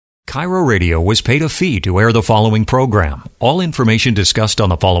Cairo Radio was paid a fee to air the following program. All information discussed on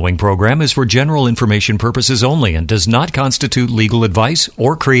the following program is for general information purposes only and does not constitute legal advice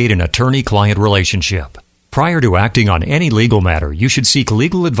or create an attorney-client relationship. Prior to acting on any legal matter, you should seek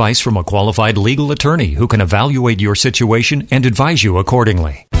legal advice from a qualified legal attorney who can evaluate your situation and advise you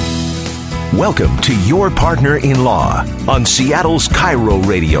accordingly. Welcome to Your Partner in Law on Seattle's Cairo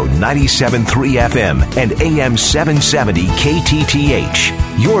Radio 97.3 FM and AM 770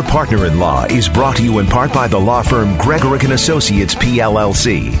 KTTH. Your Partner in Law is brought to you in part by the law firm Gregorek and Associates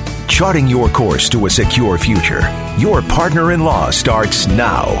PLLC. Charting your course to a secure future. Your Partner in Law starts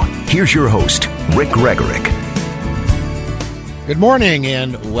now. Here's your host, Rick Gregorek. Good morning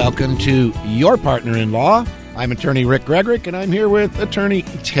and welcome to Your Partner in Law. I'm attorney Rick Gregorek, and I'm here with attorney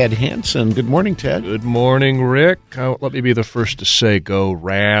Ted Hanson. Good morning, Ted. Good morning, Rick. Let me be the first to say go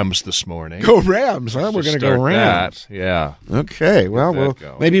Rams this morning. Go Rams, huh? We're going to go Rams. That. Yeah. Okay, well,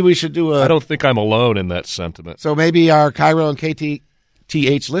 maybe we should do I don't think I'm alone in that sentiment. So maybe our Cairo and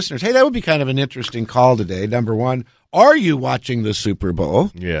KTTH listeners, hey, that would be kind of an interesting call today. Number one, are you watching the Super Bowl?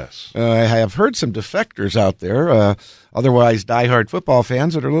 Yes. I have heard some defectors out there, otherwise diehard football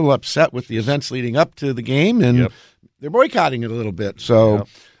fans that are a little upset with the events leading up to the game, and they're boycotting it a little bit. So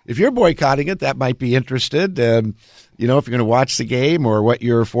if you're boycotting it, that might be interested. If you're going to watch the game or what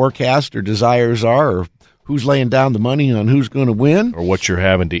your forecast or desires are or who's laying down the money on who's going to win. Or what you're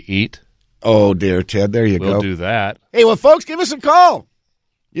having to eat. Oh, dear, Ted, there you go. We'll do that. Hey, well, folks, give us a call.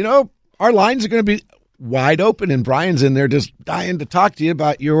 Our lines are going to be wide open, and Brian's in there just dying to talk to you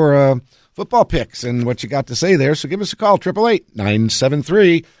about your football picks and what you got to say there. So give us a call,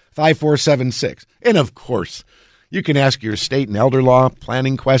 888-973-5476. And, of course, you can ask your state and elder law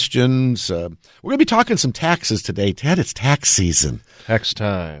planning questions. We're going to be talking some taxes today, Ted. It's tax season. Tax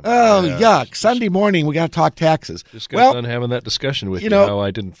time. Oh, yuck. Sunday morning, we got to talk taxes. Just got done having that discussion with you how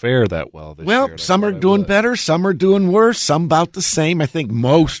I didn't fare that well this year. Well, some are doing better, some are doing worse, some about the same. I think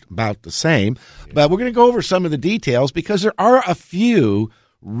most about the same. Yeah. But we're going to go over some of the details because there are a few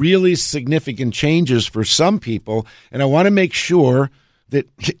really significant changes for some people, and I want to make sure that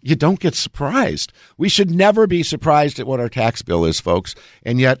you don't get surprised. We should never be surprised at what our tax bill is, folks.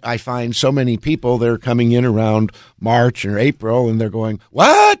 And yet I find so many people, they're coming in around March or April, and they're going,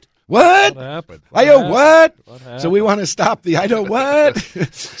 What? What happened? What? So we want to stop the I know what.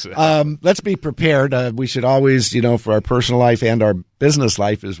 Let's be prepared. We should always, for our personal life and our business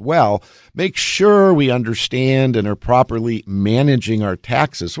life as well, make sure we understand and are properly managing our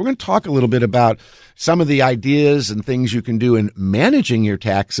taxes. So we're going to talk a little bit about some of the ideas and things you can do in managing your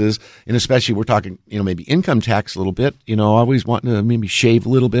taxes, and especially we're talking, maybe income tax a little bit, always wanting to maybe shave a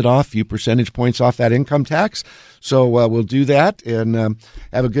little bit off, a few percentage points off that income tax. So we'll do that and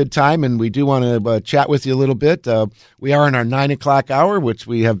have a good time, and we do want to chat with you a little bit. We are in our 9 o'clock hour, which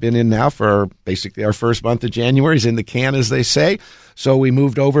we have been in now for basically our first month of January is in the can, as they say. So we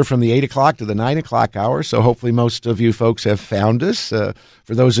moved over from the 8 o'clock to the 9 o'clock hour. So hopefully most of you folks have found us.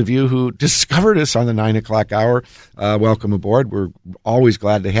 For those of you who discovered us on the 9 o'clock hour, welcome aboard. We're always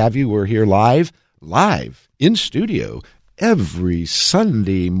glad to have you. We're here live in studio every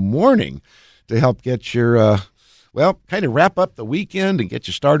Sunday morning to help get your, kind of wrap up the weekend and get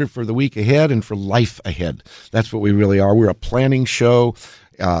you started for the week ahead and for life ahead. That's what we really are. We're a planning show,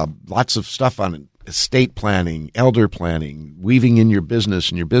 lots of stuff on estate planning, elder planning, weaving in your business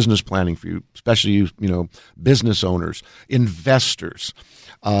and your business planning for you, especially you business owners, investors,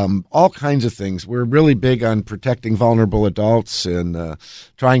 all kinds of things. We're really big on protecting vulnerable adults and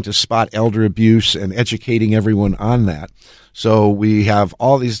trying to spot elder abuse and educating everyone on that. So we have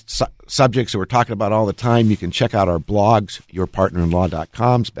all these subjects that we're talking about all the time. You can check out our blogs,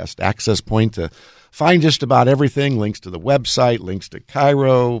 yourpartnerinlaw.com's best access point to find just about everything, links to the website, links to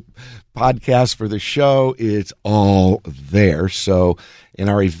Cairo, podcasts for the show. It's all there. So in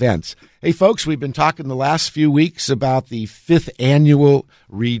our events. Hey, folks, we've been talking the last few weeks about the 5th annual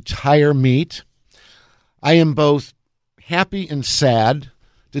Retire Meet. I am both happy and sad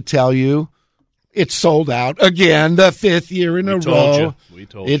to tell you it's sold out again, the 5th year in a row. We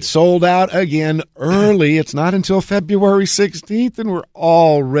told you. It's sold out again early. It's not until February 16th, and we're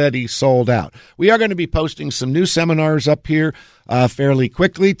already sold out. We are going to be posting some new seminars up here fairly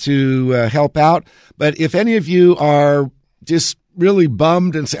quickly to help out. But if any of you are just really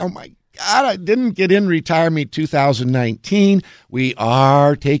bummed and say, oh, my God, I didn't get in Retire Meet 2019, we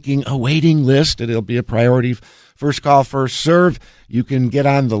are taking a waiting list, and it'll be a priority. First call, first serve. You can get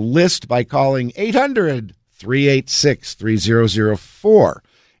on the list by calling 800-386-3004.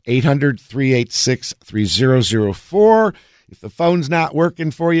 800-386-3004. If the phone's not working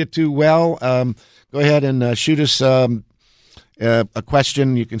for you too well, go ahead and shoot us a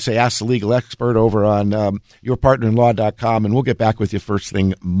question, you can say Ask the Legal Expert over on yourpartnerinlaw.com, and we'll get back with you first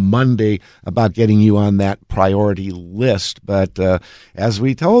thing Monday about getting you on that priority list. But as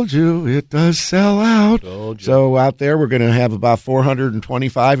we told you, it does sell out. So out there, we're going to have about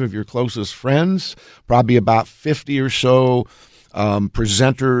 425 of your closest friends, probably about 50 or so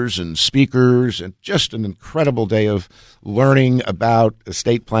presenters and speakers, and just an incredible day of learning about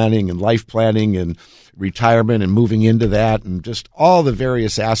estate planning and life planning and retirement and moving into that and just all the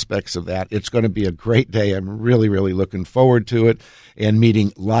various aspects of that. It's going to be a great day. I'm really, really looking forward to it and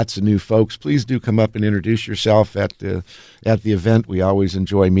meeting lots of new folks. Please do come up and introduce yourself at the event. We always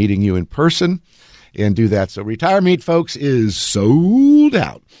enjoy meeting you in person and do that. So Retire Meet, folks, is sold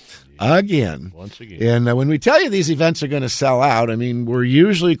out. Once again. And when we tell you these events are going to sell out, I mean, we're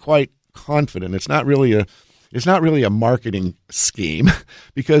usually quite confident. It's not really a marketing scheme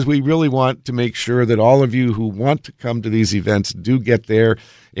because we really want to make sure that all of you who want to come to these events do get there.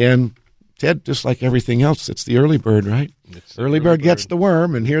 And Ted, just like everything else, it's the early bird, right? Early bird gets the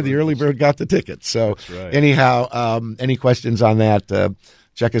worm, and here the early bird got the ticket. So anyhow, any questions on that,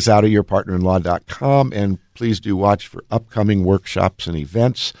 check us out at yourpartnerinlaw.com, and please do watch for upcoming workshops and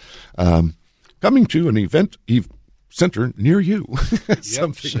events. Coming to an event center near you,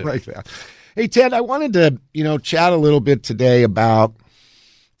 something like that. Hey, Ted, I wanted to, chat a little bit today about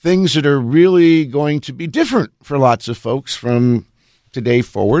things that are really going to be different for lots of folks from today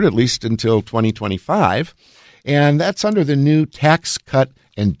forward, at least until 2025, and that's under the new Tax Cut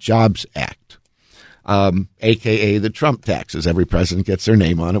and Jobs Act. A.k.a. the Trump taxes. Every president gets their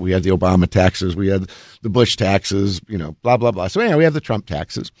name on it. We had the Obama taxes. We had the Bush taxes, blah, blah, blah. So anyway, we have the Trump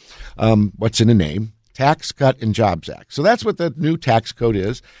taxes. What's in a name? Tax Cut and Jobs Act. So that's what the new tax code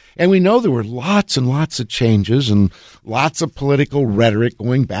is. And we know there were lots and lots of changes and lots of political rhetoric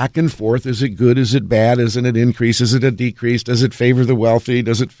going back and forth. Is it good? Is it bad? Is it an increase? Is it a decrease? Does it favor the wealthy?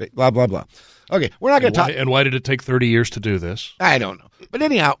 Does it blah, blah, blah. Okay, we're not going to talk. And why did it take 30 years to do this? I don't know. But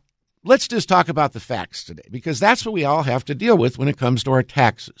anyhow, let's just talk about the facts today, because that's what we all have to deal with when it comes to our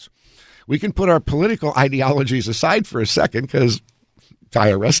taxes. We can put our political ideologies aside for a second because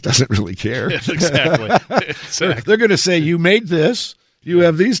IRS doesn't really care. Yes, exactly. They're going to say, you made this, you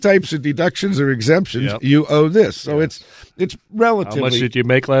have these types of deductions or exemptions, you owe this. So it's relatively. How much did you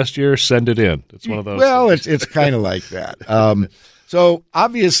make last year? Send it in. It's one of those. Well, it's kind of like that. So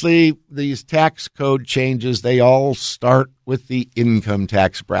obviously these tax code changes, they all start with the income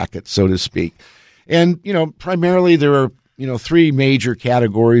tax bracket, so to speak. And, primarily there are, three major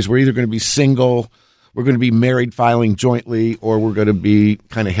categories. We're either going to be single, we're going to be married filing jointly, or we're going to be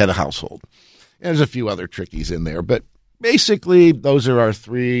kind of head of household. And there's a few other trickies in there, but basically those are our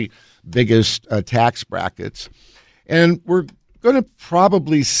three biggest tax brackets. And we're going to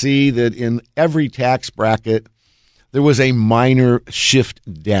probably see that in every tax bracket, there was a minor shift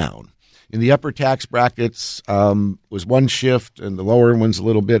down. In the upper tax brackets was one shift, and the lower ones a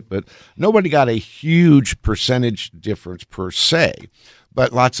little bit, but nobody got a huge percentage difference per se.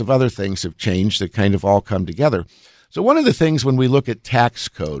 But lots of other things have changed that kind of all come together. So one of the things when we look at tax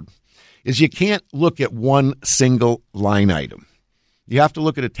code is you can't look at one single line item. You have to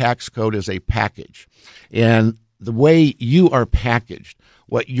look at a tax code as a package. And the way you are packaged,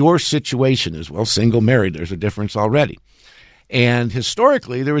 what your situation is, well, single, married, there's a difference already. And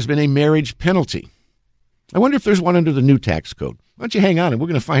historically, there has been a marriage penalty. I wonder if there's one under the new tax code. Why don't you hang on, and we're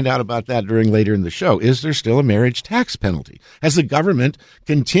going to find out about that later in the show. Is there still a marriage tax penalty? Has the government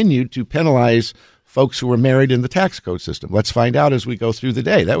continued to penalize folks who are married in the tax code system? Let's find out as we go through the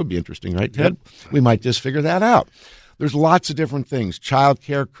day. That would be interesting, right, Ted? Yep. We might just figure that out. There's lots of different things. Child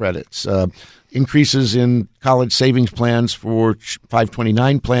care credits, increases in college savings plans for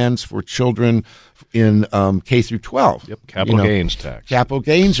 529 plans for children in K through 12. Yep, capital gains tax. Capital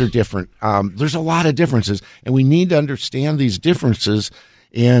gains are different. There's a lot of differences, and we need to understand these differences.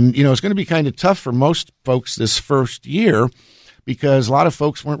 And, it's going to be kind of tough for most folks this first year because a lot of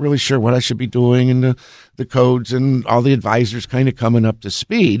folks weren't really sure what I should be doing and the codes and all the advisors kind of coming up to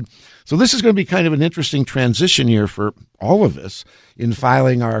speed. So this is going to be kind of an interesting transition year for all of us in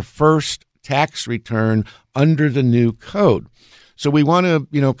filing our first tax return under the new code. So we want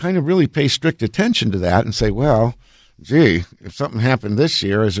to, kind of really pay strict attention to that and say, well, gee, if something happened this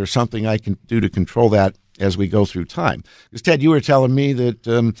year, is there something I can do to control that as we go through time? Because, Ted, you were telling me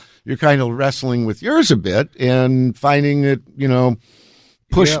that you're kind of wrestling with yours a bit and finding that,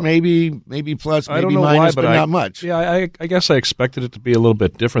 push maybe plus, maybe minus, but not much. Yeah, I guess I expected it to be a little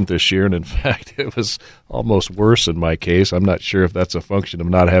bit different this year, and in fact, it was almost worse in my case. I'm not sure if that's a function of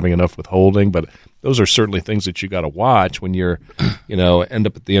not having enough withholding, but those are certainly things that you got to watch when you're, end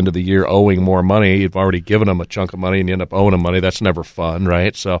up at the end of the year owing more money. You've already given them a chunk of money and you end up owing them money. That's never fun,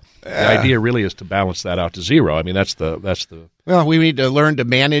 right? So the idea really is to balance that out to zero. I mean, that's the. Well, we need to learn to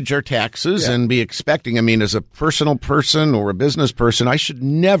manage our taxes and be expecting. I mean, as a personal person or a business person, I should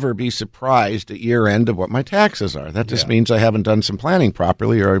never be surprised at year end of what my taxes are. That just means I haven't done some planning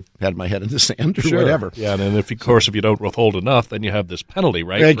properly or I've had my head in the sand or whatever. Yeah, and then if you don't withhold enough, then you have this penalty,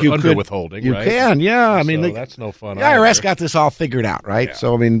 right? For under-withholding, you right? You can, yeah. I mean, that's no fun. The IRS got this all figured out, right? Yeah.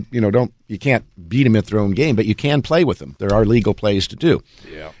 So, I mean, you can't beat them at their own game, but you can play with them. There are legal plays to do.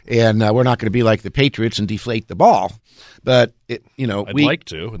 Yeah. And we're not going to be like the Patriots and deflate the ball. But, I'd like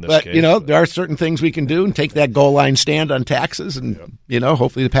to in this case. But, there are certain things we can do and take that goal line stand on taxes and,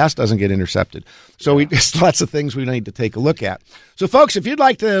 hopefully the pass doesn't get intercepted. So there's lots of things we need to take a look at. So, folks, if you'd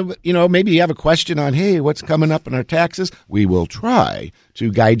like to, maybe you have a question on, hey, what's coming up in our taxes, we will try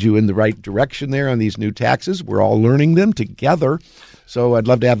to guide you in the right direction there on these new taxes. We're all learning them together. So I'd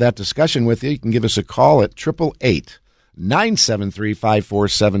love to have that discussion with you. You can give us a call at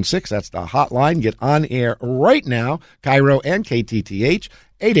 888-973-5476. That's the hotline. Get on air right now. Cairo and KTTH,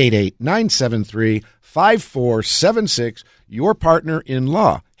 888-973-5476. Your partner in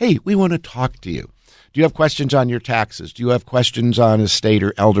law. Hey, we want to talk to you. Do you have questions on your taxes? Do you have questions on estate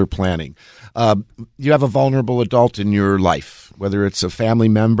or elder planning? You have a vulnerable adult in your life, whether it's a family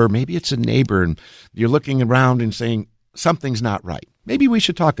member, maybe it's a neighbor, and you're looking around and saying, something's not right. Maybe we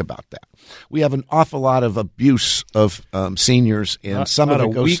should talk about that. We have an awful lot of abuse of seniors, and not a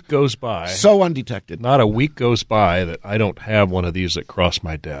week goes by so undetected. Not a week goes by that I don't have one of these that cross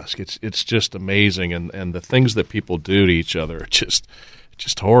my desk. It's just amazing, and the things that people do to each other are just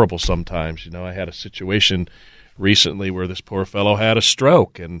horrible sometimes. I had a situation recently where this poor fellow had a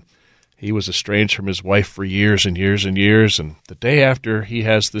stroke, and he was estranged from his wife for years and years and years, and the day after he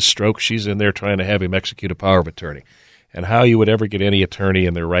has this stroke, she's in there trying to have him execute a power of attorney. And how you would ever get any attorney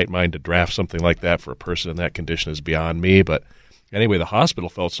in their right mind to draft something like that for a person in that condition is beyond me. But anyway, the hospital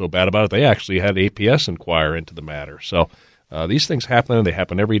felt so bad about it, they actually had APS inquire into the matter. So these things happen, and they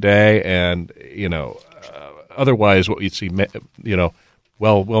happen every day. And, otherwise what you'd see,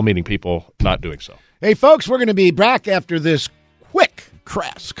 well-meaning people not doing so. Hey, folks, we're going to be back after this quick,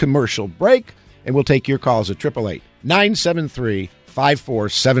 crass commercial break, and we'll take your calls at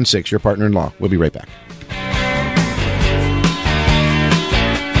 888-973-5476. Your partner-in-law. We'll be right back.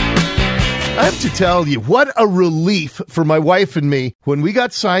 I have to tell you, what a relief for my wife and me when we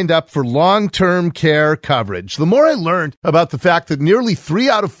got signed up for long-term care coverage. The more I learned about the fact that nearly 3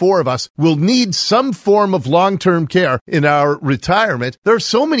 out of 4 of us will need some form of long-term care in our retirement, there are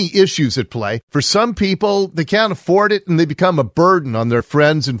so many issues at play. For some people, they can't afford it and they become a burden on their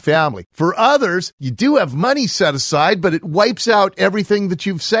friends and family. For others, you do have money set aside, but it wipes out everything that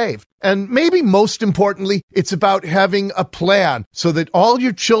you've saved. And maybe most importantly, it's about having a plan so that all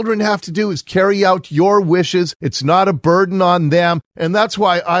your children have to do is carry out your wishes. It's not a burden on them. And that's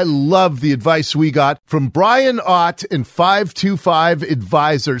why I love the advice we got from Brian Ott and 525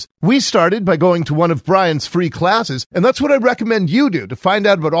 Advisors. We started by going to one of Brian's free classes, and that's what I recommend you do to find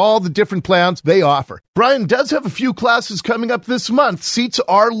out about all the different plans they offer. Brian does have a few classes coming up this month. Seats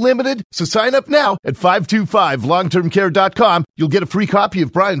are limited, so sign up now at 525longtermcare.com. You'll get a free copy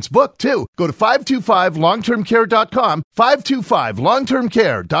of Brian's book, too. Go to 525longtermcare.com,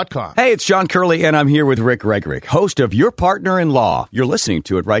 525longtermcare.com. Hey, it's John Curley, and I'm here with Rick Gregorek, host of Your Partner-in-Law. You're listening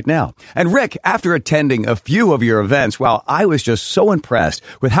to it right now. And Rick, after attending a few of your events, I was just so impressed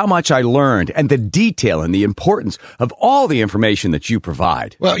with how much I learned and the detail and the importance of all the information that you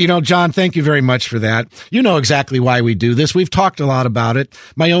provide. Well, John, thank you very much for that. You know exactly why we do this. We've talked a lot about it.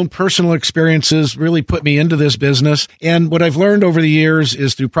 My own personal experiences really put me into this business. And what I've learned over the years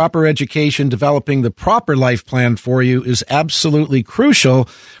is through proper education, developing the proper life plan for you is absolutely crucial,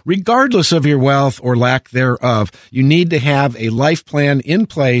 regardless of your wealth or lack thereof. You need to have a life plan in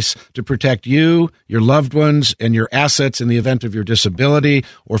place to protect you, your loved ones, and your assets in the event of your disability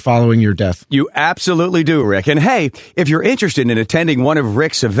or following your death. You absolutely do, Rick. And hey, if you're interested in attending one of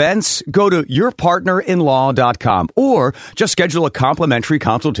Rick's events, go to yourpartnerinlaw.com or just schedule a complimentary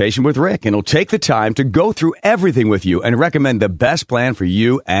consultation with Rick, and he'll take the time to go through everything with you and recommend the best plan for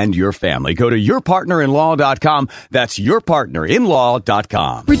you and your family. Go to yourpartnerinlaw.com. That's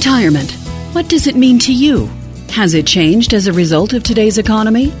yourpartnerinlaw.com. Retirement. What does it mean to you? Has it changed as a result of today's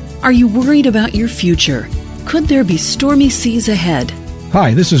economy? Are you worried about your future? Could there be stormy seas ahead?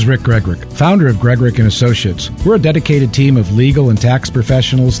 Hi, this is Rick Gregorek, founder of Gregorek & Associates. We're a dedicated team of legal and tax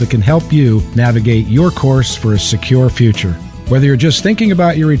professionals that can help you navigate your course for a secure future. Whether you're just thinking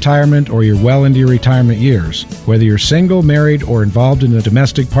about your retirement or you're well into your retirement years, whether you're single, married, or involved in a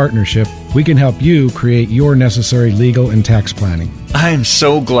domestic partnership, we can help you create your necessary legal and tax planning. I am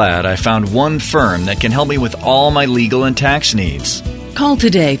so glad I found one firm that can help me with all my legal and tax needs. Call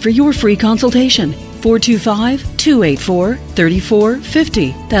today for your free consultation.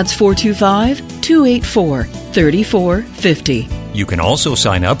 425-284-3450. That's 425-284-3450. You can also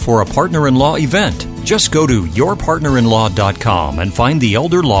sign up for a partner-in-law event. Just go to yourpartnerinlaw.com and find the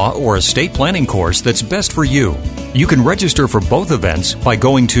elder law or estate planning course that's best for you. You can register for both events by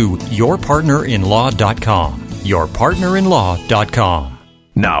going to yourpartnerinlaw.com. yourpartnerinlaw.com.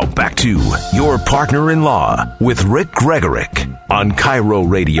 Now back to Your Partner-in-Law with Rick Gregorek on Cairo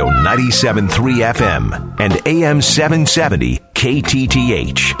Radio 97.3 FM and AM 770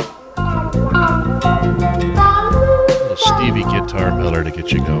 KTTH. Stevie Guitar Miller to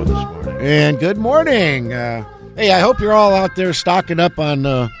get you going this morning. And good morning. Hey, I hope you're all out there stocking up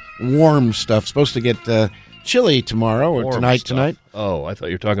on warm stuff. Supposed to get chilly tomorrow or Warm tonight. stuff. Oh, I thought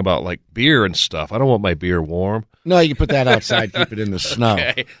you were talking about like beer and stuff. I don't want my beer warm. No, you can put that outside, keep it in the snow.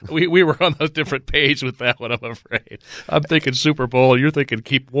 Okay. We were on a different page with that one, I'm afraid. I'm thinking Super Bowl, you're thinking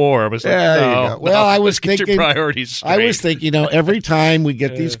keep warm. It's like, no, well, I was get thinking, your priorities straight. I was thinking, every time we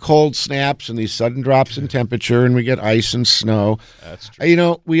get these cold snaps and these sudden drops in temperature and we get ice and snow, that's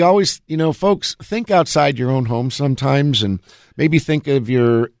true. We always, folks, think outside your own home sometimes and maybe think of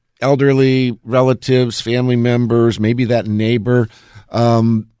your elderly relatives, family members, maybe that neighbor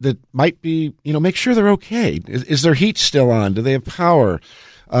that might be, make sure they're okay. Is their heat still on? Do they have power?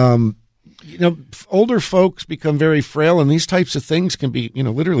 Older folks become very frail, and these types of things can be,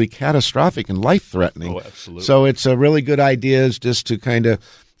 literally catastrophic and life-threatening. Oh, absolutely. So it's a really good idea is just to kind of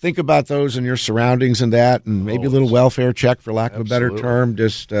think about those and your surroundings and that, and maybe a little welfare check, for lack of a better term.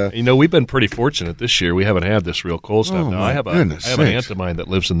 Just we've been pretty fortunate this year. We haven't had this real cold stuff. Now, I have an aunt of mine that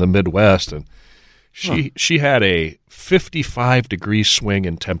lives in the Midwest, and she had a 55-degree swing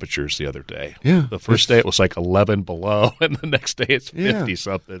in temperatures the other day. Yeah. The first day it was like 11 below, and the next day it's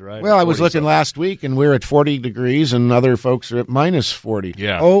 50-something, right? Well, I was looking last week, and we're at 40 degrees, and other folks are at minus 40.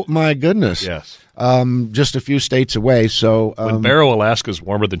 Yeah. Oh, my goodness. Yes. Just a few states away. So when Barrow, Alaska is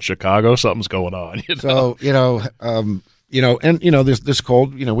warmer than Chicago, something's going on. So, this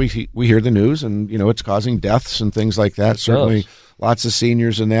cold, we hear the news, and, it's causing deaths and things like that. Certainly lots of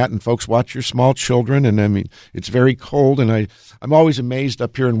seniors and that, and folks, watch your small children. And it's very cold, and I'm always amazed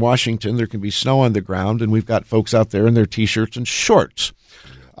up here in Washington. There can be snow on the ground, and we've got folks out there in their T-shirts and shorts.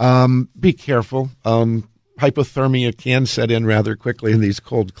 Be careful. Hypothermia can set in rather quickly in these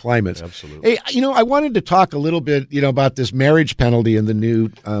cold climates. Absolutely. Hey, I wanted to talk a little bit, about this marriage penalty in the new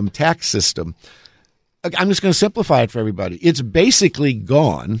tax system. I'm just going to simplify it for everybody. It's basically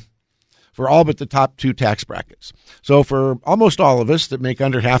gone for all but the top two tax brackets. So for almost all of us that make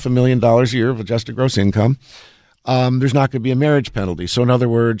under $500,000 a year of adjusted gross income, there's not going to be a marriage penalty. So in other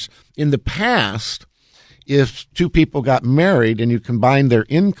words, in the past, if two people got married and you combined their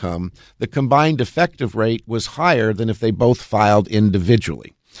income, the combined effective rate was higher than if they both filed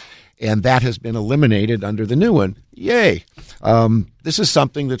individually. And that has been eliminated under the new one. Yay. This is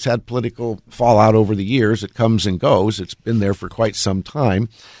something that's had political fallout over the years. It comes and goes. It's been there for quite some time.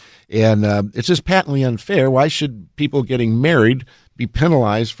 And it's just patently unfair. Why should people getting married be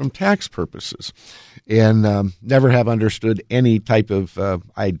penalized from tax purposes? And never have understood any type of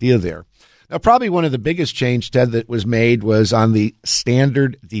idea there. Now, probably one of the biggest change, Ted, that was made was on the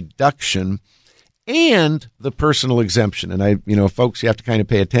standard deduction and the personal exemption. And folks, you have to kind of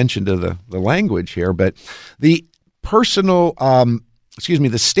pay attention to the language here. But the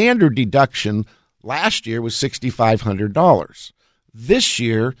the standard deduction last year was $6,500. This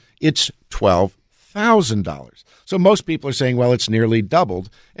year, it's $12,000. So most people are saying, well, it's nearly doubled.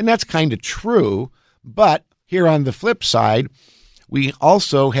 And that's kind of true. But here on the flip side, we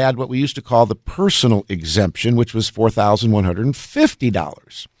also had what we used to call the personal exemption, which was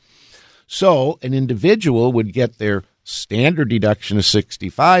 $4,150. So an individual would get their standard deduction of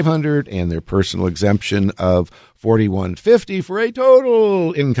 $6,500 and their personal exemption of $4,150 for a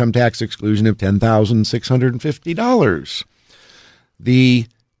total income tax exclusion of $10,650. The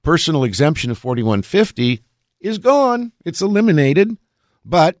personal exemption of $4,150 is gone. It's eliminated,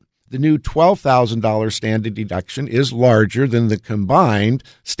 but the new $12,000 standard deduction is larger than the combined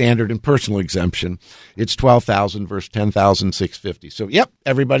standard and personal exemption. It's $12,000 versus $10,650. So, yep,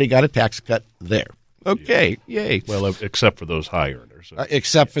 everybody got a tax cut there. Okay, yay. Well, except for those high earners.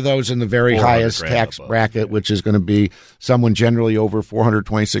 Except for those in the very highest tax bracket, which is going to be someone generally over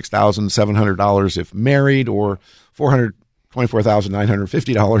 $426,700 if married, or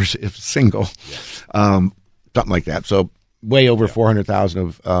 $424,950 if single, something like that. So way over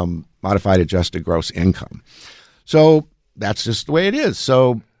 400,000 of modified adjusted gross income. So that's just the way it is.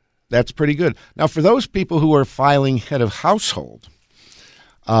 So that's pretty good. Now, for those people who are filing head of household,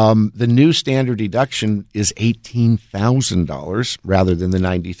 the new standard deduction is $18,000 rather than the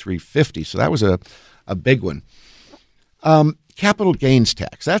 $9,350. So that was a big one. Capital gains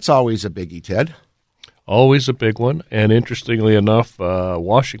tax. That's always a biggie, Ted. Always a big one. And interestingly enough,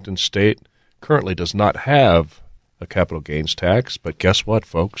 Washington State currently does not have a capital gains tax. But guess what,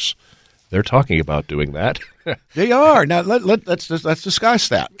 folks? They're talking about doing that. They are. Now, let's discuss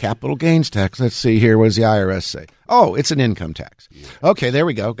that. Capital gains tax. Let's see here. What does the IRS say? Oh, it's an income tax. Yeah. Okay, there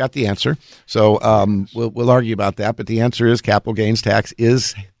we go. Got the answer. So we'll argue about that. But the answer is capital gains tax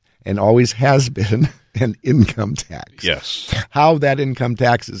is and always has been an income tax. Yes. How that income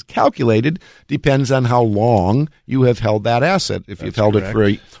tax is calculated depends on how long you have held that asset. If you've held it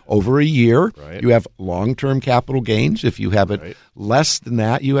for over a year, you have long-term capital gains. If you have it less than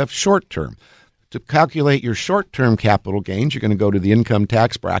that, you have short-term. To calculate your short-term capital gains, you're going to go to the income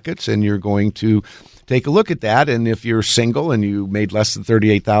tax brackets, and you're going to take a look at that. And if you're single and you made less than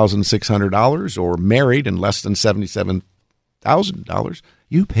 $38,600 or married and less than $77,000,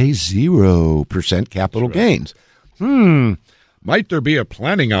 you pay 0% capital gains. Might there be a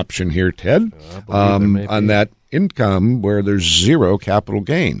planning option here, Ted, on that income where there's zero capital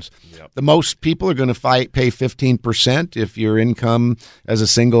gains? Yep. The most people are going to pay 15% if your income as a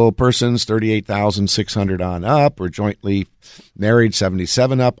single person is $38,600 on up, or jointly married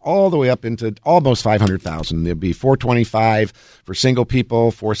 77 up, all the way up into almost 500,000. There'll be 425 for single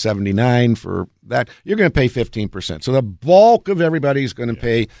people, 479 for that. You're going to pay 15%. So the bulk of everybody is going to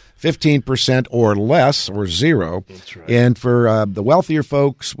pay 15% or less, or zero. That's right. And for the wealthier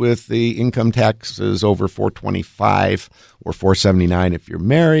folks with the income taxes over 425 or 479 if you're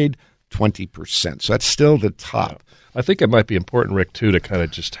married, 20%. So that's still the top. Yeah. I think it might be important, Rick, too, to kind of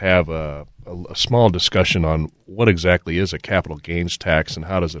just have a small discussion on what exactly is a capital gains tax and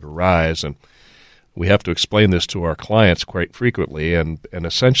how does it arise. And we have to explain this to our clients quite frequently. And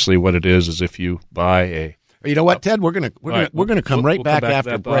essentially what it is if you buy a... You know what, Ted? We're gonna come right back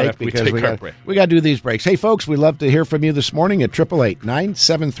after break because we got to do these breaks. Hey, folks, we'd love to hear from you this morning at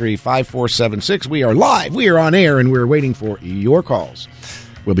 888-973-5476. We are live, we are on air, and we're waiting for your calls.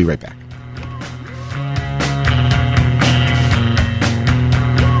 We'll be right back.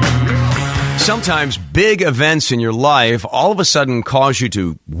 Sometimes big events in your life all of a sudden cause you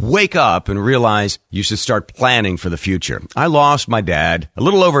to wake up and realize you should start planning for the future. I lost my dad a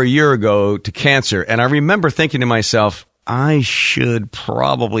little over a year ago to cancer, and I remember thinking to myself, I should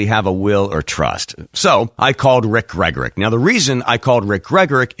probably have a will or trust. So I called Rick Gregorek. Now, the reason I called Rick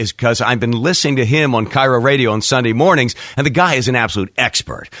Gregorek is because I've been listening to him on Cairo Radio on Sunday mornings, and the guy is an absolute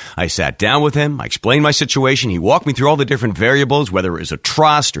expert. I sat down with him. I explained my situation. He walked me through all the different variables, whether it was a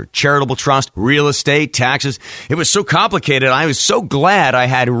trust or charitable trust, real estate, taxes. It was so complicated. I was so glad I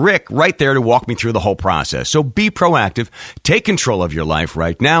had Rick right there to walk me through the whole process. So be proactive. Take control of your life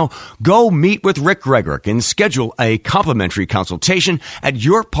right now. Go meet with Rick Gregorek and schedule a complimentary consultation at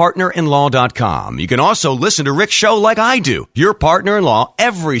yourpartnerinlaw.com. You can also listen to Rick's show like I do, Your Partner in Law,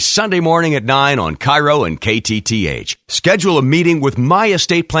 every Sunday morning at 9 on Cairo and KTTH. Schedule a meeting with my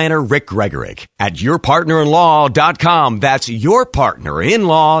estate planner, Rick Gregorek, at yourpartnerinlaw.com. That's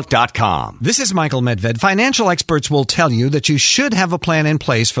yourpartnerinlaw.com. This is Michael Medved. Financial experts will tell you that you should have a plan in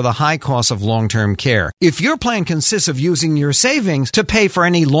place for the high cost of long-term care. If your plan consists of using your savings to pay for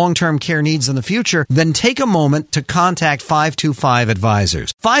any long-term care needs in the future, then take a moment to contact 525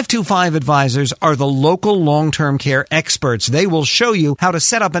 Advisors. 525 Advisors are the local long-term care experts. They will show you how to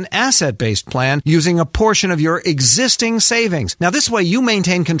set up an asset-based plan using a portion of your existing savings. Now, this way you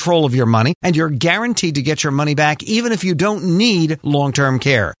maintain control of your money, and you're guaranteed to get your money back even if you don't need long-term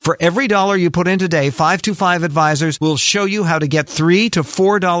care. For every dollar you put in today, 525 Advisors will show you how to get $3 to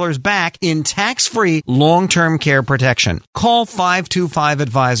 $4 back in tax-free long-term care protection. Call 525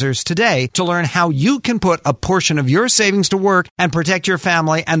 Advisors today to learn how you can put a portion of your savings to work and protect your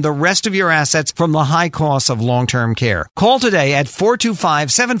family and the rest of your assets from the high costs of long-term care. Call today at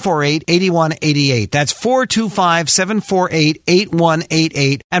 425-748-8188. That's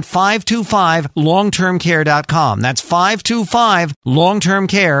 425-748-8188 at 525longtermcare.com. That's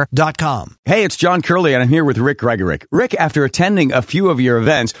 525longtermcare.com. Hey, it's John Curley, and I'm here with Rick Gregorek. Rick, after attending a few of your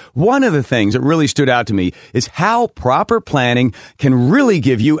events, one of the things that really stood out to me is how proper planning can really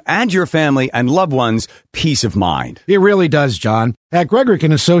give you and your family and loved ones peace of mind. It really does, John. At Gregorek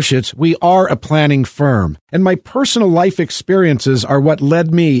 & Associates, we are a planning firm, and my personal life experiences are what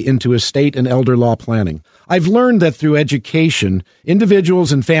led me into estate and elder law planning. I've learned that through education,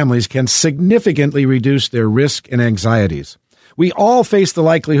 individuals and families can significantly reduce their risk and anxieties. We all face the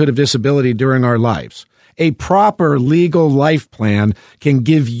likelihood of disability during our lives. A proper legal life plan can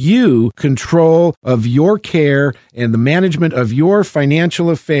give you control of your care and the management of your financial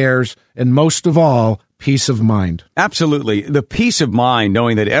affairs, and most of all, peace of mind. Absolutely. The peace of mind,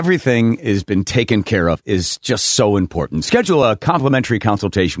 knowing that everything has been taken care of, is just so important. Schedule a complimentary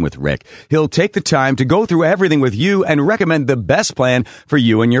consultation with Rick. He'll take the time to go through everything with you and recommend the best plan for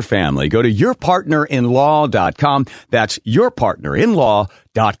you and your family. Go to yourpartnerinlaw.com. That's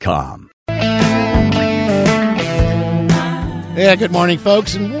yourpartnerinlaw.com. Yeah, good morning,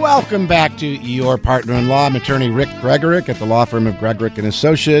 folks, and welcome back to Your Partner-in-Law. I'm attorney Rick Gregorek at the law firm of Gregorek &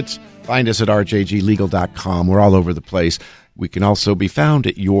 Associates. Find us at rjglegal.com. We're all over the place. We can also be found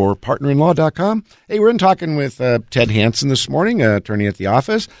at yourpartnerinlaw.com. Hey, we're in talking with Ted Hanson this morning, attorney at the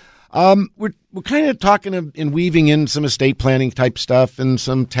office. We're kind of talking and weaving in some estate planning type stuff and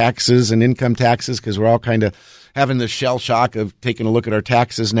some taxes and income taxes, because we're all kind of having the shell shock of taking a look at our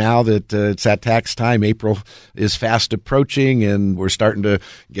taxes now that it's that tax time. April is fast approaching, and we're starting to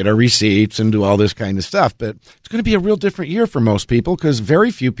get our receipts and do all this kind of stuff. But it's going to be a real different year for most people, because very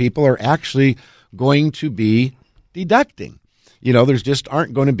few people are actually going to be deducting. You know, there's just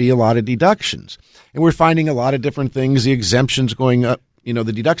aren't going to be a lot of deductions. And we're finding a lot of different things. The exemptions going up. You know,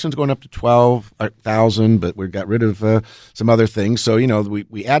 the deduction's going up to $12,000, but we've got rid of some other things. So, you know,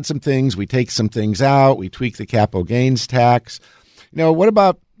 we add some things, we take some things out, we tweak the capital gains tax. You know, what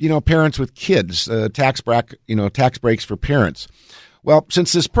about, you know, parents with kids, tax breaks for parents? Well,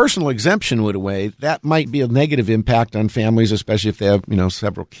 since this personal exemption went away, that might be a negative impact on families, especially if they have, you know,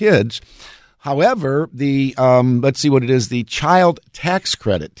 several kids. However, let's see what it is. The child tax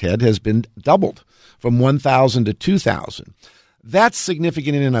credit, Ted, has been doubled from $1,000 to $2,000. That's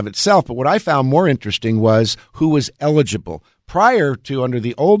significant in and of itself, but what I found more interesting was who was eligible. Prior to, under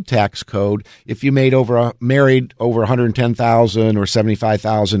the old tax code, if you married over $110,000 or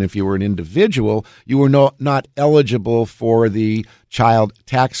 $75,000, if you were an individual, you were not eligible for the child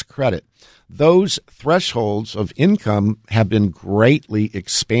tax credit. Those thresholds of income have been greatly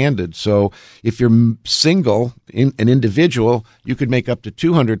expanded. So if you're single, an individual, you could make up to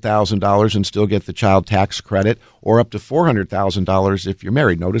 $200,000 and still get the child tax credit, or up to $400,000 if you're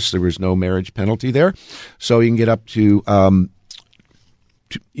married. Notice there was no marriage penalty there. So you can get up to, up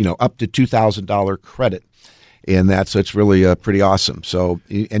to $2,000 credit. And it's really pretty awesome. So,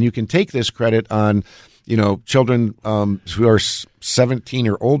 and you can take this credit on, you know, children who are 17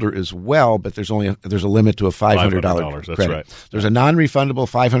 or older as well, but there's a limit to a $500 credit. That's right. There's a non-refundable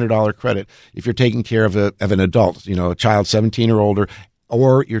 $500 credit if you're taking care of an adult, you know, a child 17 or older,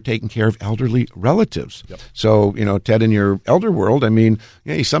 or you're taking care of elderly relatives. Yep. So, you know, Ted, in your elder world, I mean,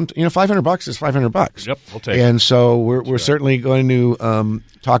 $500 is $500. Yep, we'll take it. And so we're certainly going to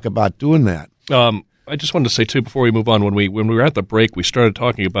talk about doing that. I just wanted to say, too, before we move on, when we were at the break, we started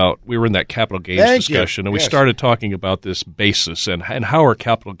talking about, we were in that capital gains discussion, and we started talking about this basis and how are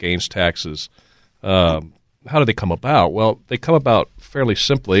capital gains taxes, how do they come about? Well, they come about fairly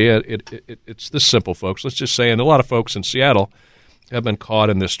simply. It's this simple, folks. Let's just say, and a lot of folks in Seattle have been caught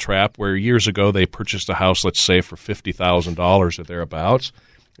in this trap where years ago they purchased a house, let's say, for $50,000 or thereabouts,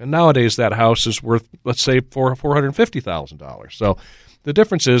 and nowadays that house is worth, let's say, $450,000. So the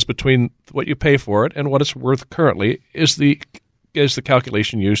difference is between what you pay for it and what it's worth currently is the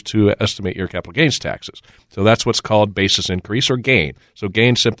calculation used to estimate your capital gains taxes. So that's what's called basis increase or gain. So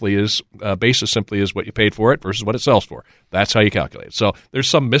basis simply is what you paid for it versus what it sells for. That's how you calculate it. So there's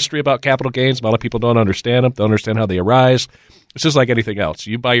some mystery about capital gains. A lot of people don't understand them, don't understand how they arise. It's just like anything else.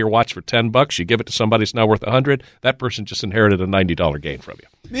 You buy your watch for $10, you give it to somebody who's now worth $100. That person just inherited a $90 gain from you.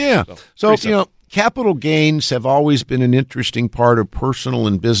 Yeah. So you know, capital gains have always been an interesting part of personal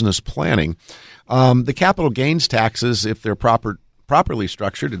and business planning. The capital gains taxes, if they're properly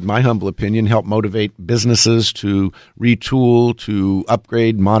structured, in my humble opinion, help motivate businesses to retool, to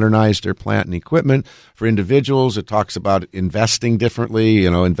upgrade, modernize their plant and equipment. For individuals, it talks about investing differently, you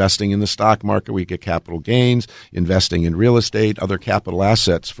know, investing in the stock market, we get capital gains, investing in real estate, other capital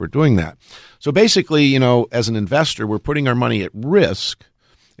assets for doing that. So basically, you know, as an investor, we're putting our money at risk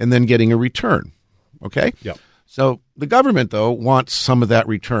and then getting a return. Okay? Yep. So the government, though, wants some of that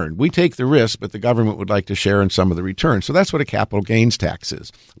return. We take the risk, but the government would like to share in some of the return. So that's what a capital gains tax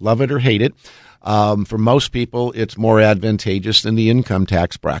is. Love it or hate it. For most people, it's more advantageous than the income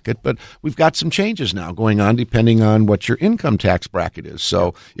tax bracket, but we've got some changes now going on depending on what your income tax bracket is.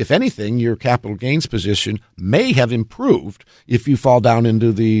 So if anything, your capital gains position may have improved if you fall down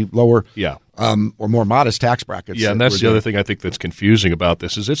into the lower or more modest tax brackets. Yeah, and that's the other thing I think that's confusing about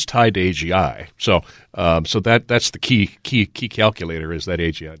this is it's tied to AGI. So that's the key calculator is that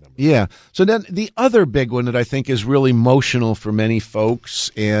AGI number. Yeah. So then the other big one that I think is really emotional for many folks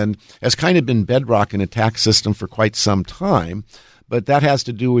and has kind of been bedrock in a tax system for quite some time, but that has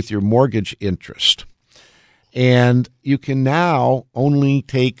to do with your mortgage interest. And you can now only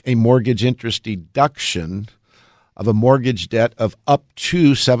take a mortgage interest deduction of a mortgage debt of up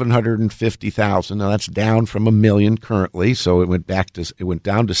to $750,000. Now that's down from $1 million currently, so it went down to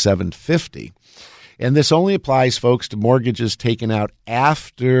 $750,000. And this only applies, folks, to mortgages taken out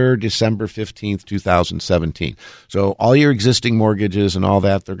after December 15th, 2017. So all your existing mortgages and all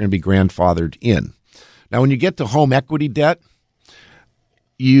that, they're going to be grandfathered in. Now, when you get to home equity debt,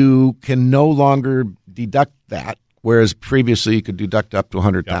 you can no longer deduct that, whereas previously you could deduct up to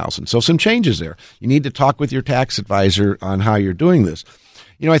 $100,000. So some changes there. You need to talk with your tax advisor on how you're doing this.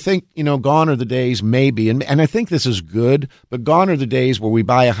 I think, gone are the days maybe, and I think this is good, but gone are the days where we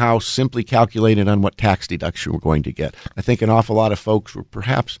buy a house simply calculated on what tax deduction we're going to get. I think an awful lot of folks were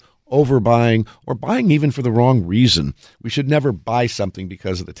perhaps overbuying or buying even for the wrong reason. We should never buy something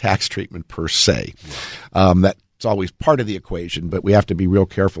because of the tax treatment per se. That's always part of the equation, but we have to be real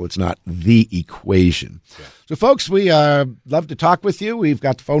careful. It's not the equation. Yeah. So, folks, we love to talk with you. We've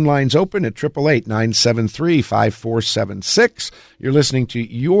got the phone lines open at 888-973-5476. You're listening to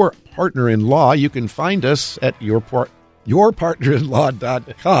Your Partner in Law. You can find us at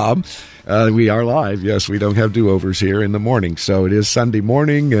yourpartnerinlaw.com. We are live. Yes, we don't have do-overs here in the morning. So it is Sunday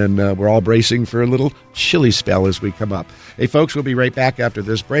morning, and we're all bracing for a little chilly spell as we come up. Hey, folks, we'll be right back after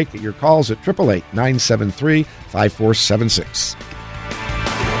this break. Get your calls at 888-973-5476.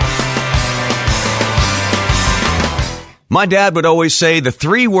 My dad would always say the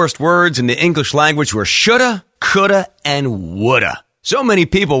 3 worst words in the English language were shoulda, coulda, and woulda. So many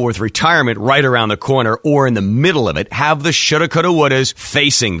people with retirement right around the corner or in the middle of it have the shoulda, coulda, wouldas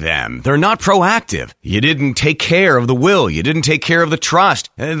facing them. They're not proactive. You didn't take care of the will. You didn't take care of the trust.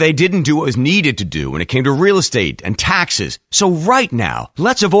 They didn't do what was needed to do when it came to real estate and taxes. So right now,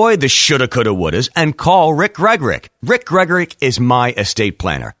 let's avoid the shoulda, coulda, wouldas and call Rick Gregorek. Rick Gregorek is my estate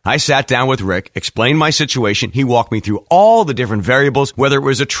planner. I sat down with Rick, explained my situation. He walked me through all the different variables, whether it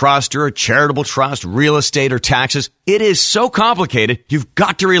was a trust or a charitable trust, real estate or taxes. It is so complicated. You've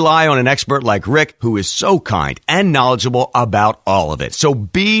got to rely on an expert like Rick, who is so kind and knowledgeable about all of it. So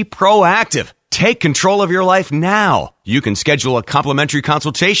be proactive. Take control of your life now. You can schedule a complimentary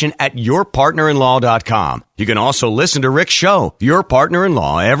consultation at yourpartnerinlaw.com. You can also listen to Rick's show, Your Partner in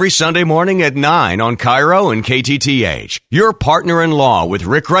Law, every Sunday morning at 9 on Cairo and KTTH. Your Partner in Law with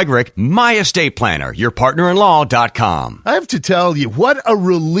Rick Gregorek, my estate planner, yourpartnerinlaw.com. I have to tell you, what a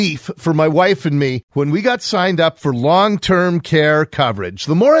relief for my wife and me when we got signed up for long-term care coverage.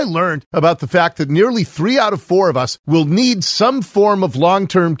 The more I learned about the fact that nearly 3 out of 4 of us will need some form of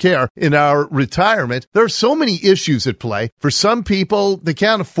long-term care in our retirement, there are so many issues at play. For some people, they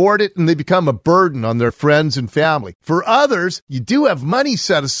can't afford it and they become a burden on their friends and family. For others, you do have money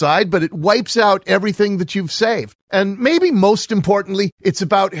set aside, but it wipes out everything that you've saved. And maybe most importantly, it's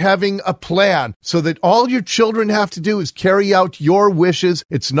about having a plan so that all your children have to do is carry out your wishes.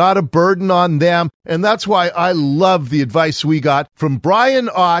 It's not a burden on them. And that's why I love the advice we got from Brian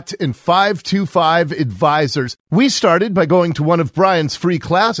Ott and 525 Advisors. We started by going to one of Brian's free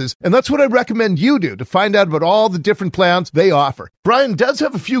classes, and that's what I recommend you do to find out about all the different plans they offer. Brian does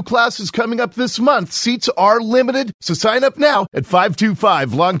have a few classes coming up this month. Seats are limited, so sign up now at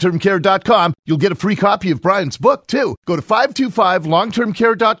 525longtermcare.com. You'll get a free copy of Brian's book, too. Go to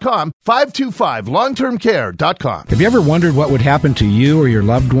 525longtermcare.com, 525longtermcare.com. Have you ever wondered what would happen to you or your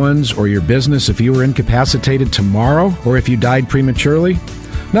loved ones or your business if you were incapacitated tomorrow or if you died prematurely?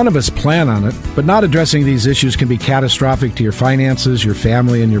 None of us plan on it, but not addressing these issues can be catastrophic to your finances, your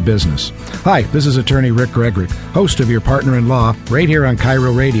family, and your business. Hi, this is attorney Rick Gregorek, host of Your Partner in Law, right here on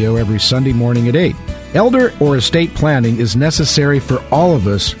Cairo Radio every Sunday morning at 8. Elder or estate planning is necessary for all of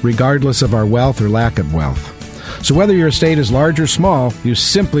us, regardless of our wealth or lack of wealth. So whether your estate is large or small, you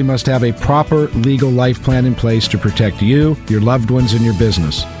simply must have a proper legal life plan in place to protect you, your loved ones, and your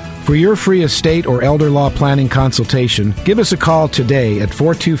business. For your free estate or elder law planning consultation, give us a call today at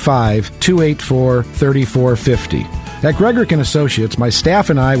 425-284-3450. At Gregorek & Associates, my staff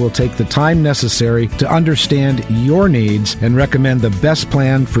and I will take the time necessary to understand your needs and recommend the best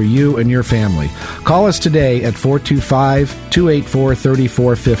plan for you and your family. Call us today at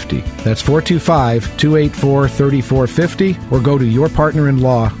 425-284-3450. That's 425-284-3450, or go to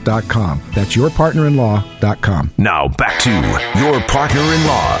yourpartnerinlaw.com. That's yourpartnerinlaw.com. Now back to Your Partner in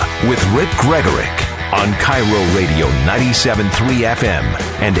Law with Rick Gregorek on Cairo Radio 97.3 FM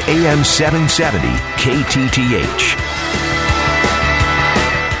and AM 770 KTTH.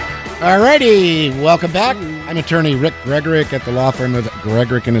 Alrighty, welcome back. I'm attorney Rick Gregorek at the law firm of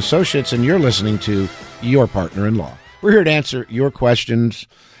Gregorek & Associates, and you're listening to Your Partner in Law. We're here to answer your questions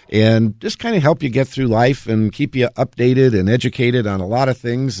and just kind of help you get through life and keep you updated and educated on a lot of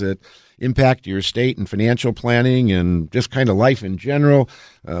things that impact your estate and financial planning and just kind of life in general.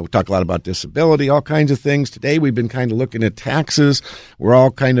 We talk a lot about disability, all kinds of things. Today we've been kind of looking at taxes. We're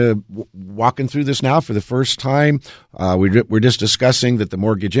all kind of walking through this now for the first time. We're just discussing that the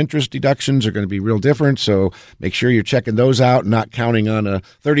mortgage interest deductions are going to be real different, so make sure you're checking those out and not counting on a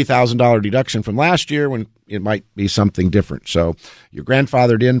 $30,000 deduction from last year when it might be something different. So you're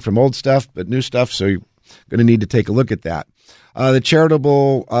grandfathered in from old stuff, but new stuff, so you're going to need to take a look at that. The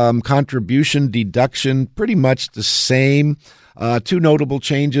charitable contribution deduction, pretty much the same. Two notable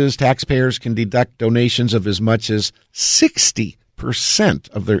changes. Taxpayers can deduct donations of as much as 60%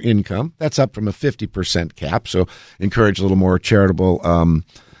 of their income. That's up from a 50% cap, so encourage a little more charitable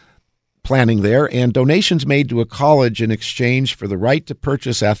planning there. And donations made to a college in exchange for the right to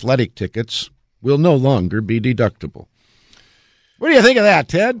purchase athletic tickets will no longer be deductible. What do you think of that,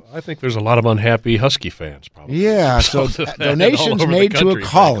 Ted? I think there's a lot of unhappy Husky fans, probably. Yeah, so donations made to a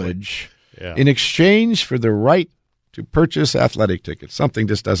college in exchange for the right to purchase athletic tickets. Something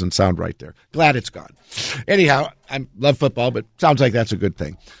just doesn't sound right there. Glad it's gone. Anyhow, I love football, but sounds like that's a good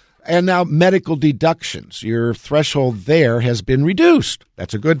thing. And now medical deductions. Your threshold there has been reduced.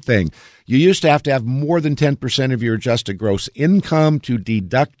 That's a good thing. You used to have more than 10% of your adjusted gross income to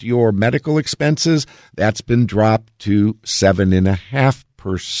deduct your medical expenses. That's been dropped to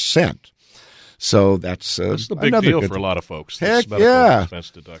 7.5%. So that's the big deal for a lot of folks. Heck, medical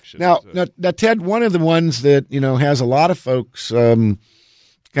expense deduction. Now, Ted, one of the ones that has a lot of folks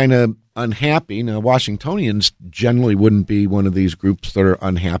kind of unhappy. Now, Washingtonians generally wouldn't be one of these groups that are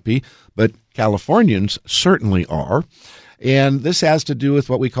unhappy, but Californians certainly are. And this has to do with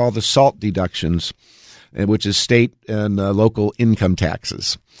what we call the SALT deductions, which is state and local income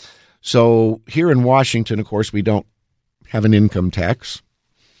taxes. So here in Washington, of course, we don't have an income tax.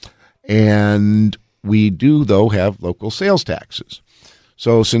 And we do, though, have local sales taxes.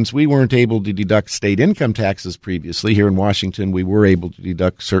 So since we weren't able to deduct state income taxes previously, here in Washington, we were able to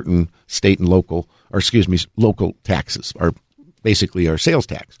deduct certain state and local taxes, or basically our sales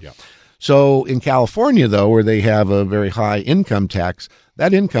tax. Yeah. So in California, though, where they have a very high income tax,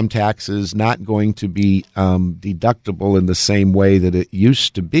 that income tax is not going to be deductible in the same way that it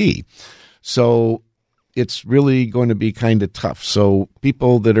used to be. So it's really going to be kind of tough. So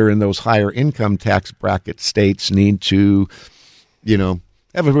people that are in those higher income tax bracket states need to,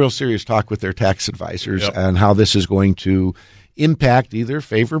 have a real serious talk with their tax advisors on how this is going to impact either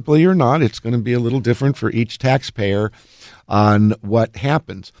favorably or not. It's going to be a little different for each taxpayer on what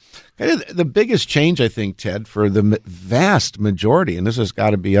happens. Kind of the biggest change, I think, Ted, for the vast majority, and this has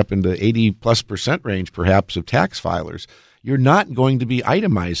got to be up into 80+% range perhaps of tax filers, you're not going to be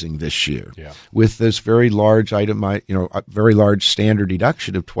itemizing this year with this very large very large standard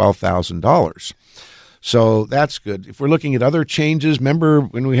deduction of $12,000. So that's good. If we're looking at other changes, remember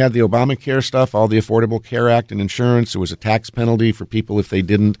when we had the Obamacare stuff, all the Affordable Care Act and insurance, there was a tax penalty for people if they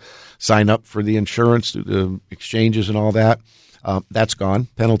didn't sign up for the insurance through the exchanges and all that. That's gone.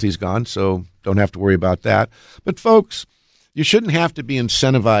 Penalty's gone, so don't have to worry about that. But folks, you shouldn't have to be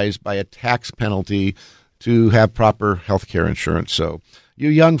incentivized by a tax penalty to have proper health care insurance. So you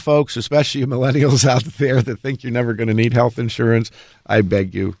young folks, especially you millennials out there that think you're never going to need health insurance, I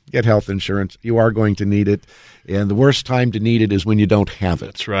beg you, get health insurance. You are going to need it. And the worst time to need it is when you don't have it.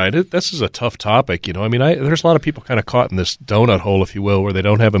 That's right. This is a tough topic. There's a lot of people kind of caught in this donut hole, if you will, where they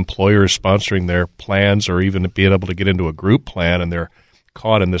don't have employers sponsoring their plans or even being able to get into a group plan, and they're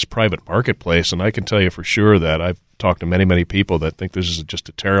caught in this private marketplace. And I can tell you for sure that I've talked to many, many people that think this is just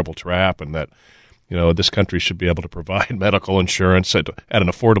a terrible trap, and that this country should be able to provide medical insurance at an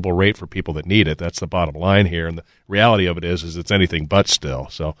affordable rate for people that need it. That's the bottom line here. And the reality of it is it's anything but still.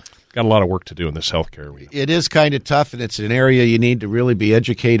 So got a lot of work to do in this healthcare arena. It is kind of tough, and it's an area you need to really be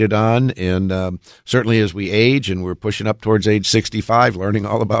educated on. And certainly as we age and we're pushing up towards age 65, learning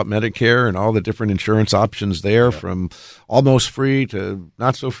all about Medicare and all the different insurance options there, from almost free to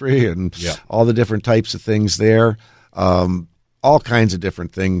not so free, and all the different types of things there. All kinds of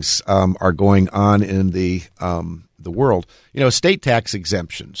different things are going on in the world. Estate tax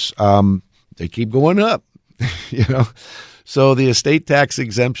exemptions, they keep going up, So the estate tax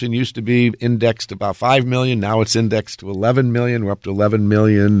exemption used to be indexed about $5 million. Now it's indexed to $11 million. We're up to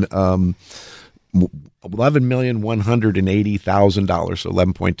 $11,180,000, so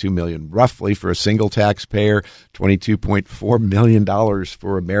 $11.2 million roughly for a single taxpayer, $22.4 million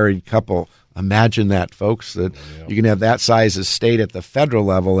for a married couple. Imagine that, folks, that you can have that size estate at the federal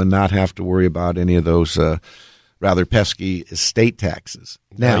level and not have to worry about any of those rather pesky estate taxes.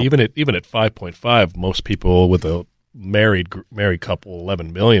 Now, even at 5.5, most people with a married couple,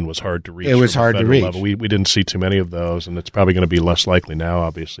 11 million was hard to reach. It was hard to reach. Level. We didn't see too many of those, and it's probably going to be less likely now,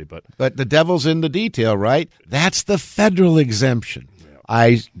 obviously. But the devil's in the detail, right? That's the federal exemption.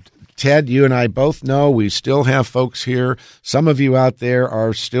 Yeah. Ted, you and I both know we still have folks here. Some of you out there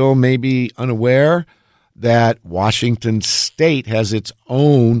are still maybe unaware that Washington State has its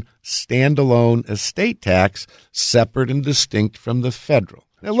own standalone estate tax, separate and distinct from the federal.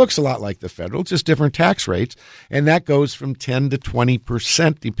 It looks a lot like the federal, just different tax rates, and that goes from 10 to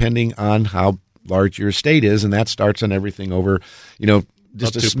 20% depending on how large your estate is, and that starts on everything over,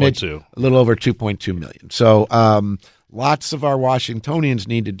 just a smidge, a little over 2.2 million. So lots of our Washingtonians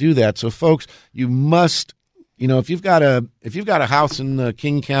need to do that. So, folks, you must, if you've got a house in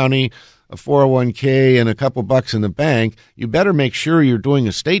King County, a 401k, and a couple bucks in the bank, you better make sure you're doing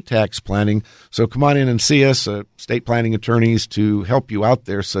estate tax planning. So come on in and see us, estate planning attorneys, to help you out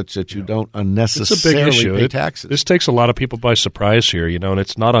there such that you don't unnecessarily pay taxes. This takes a lot of people by surprise here, and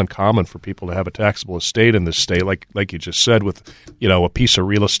it's not uncommon for people to have a taxable estate in this state, like you just said, with a piece of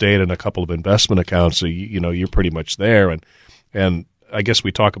real estate and a couple of investment accounts. So you're pretty much there, and I guess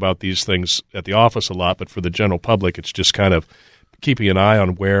we talk about these things at the office a lot, but for the general public, it's just kind of keeping an eye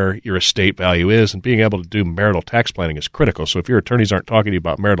on where your estate value is, and being able to do marital tax planning is critical. So if your attorneys aren't talking to you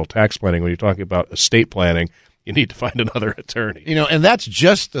about marital tax planning, when you're talking about estate planning, you need to find another attorney. And that's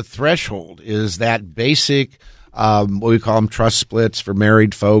just the threshold, is that basic, what we call them trust splits for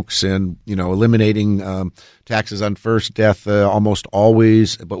married folks, and, eliminating taxes on first death almost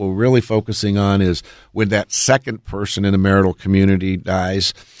always. But what we're really focusing on is when that second person in a marital community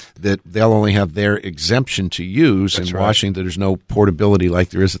dies, that they'll only have their exemption to use. That's in right. Washington, there's no portability like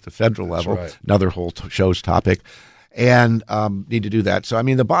there is at the federal level. Right. Another whole show's topic. And need to do that. So,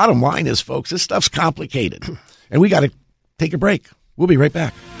 the bottom line is, folks, this stuff's complicated. And we got to take a break. We'll be right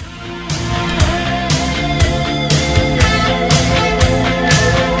back.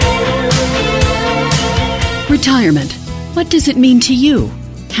 Retirement. What does it mean to you?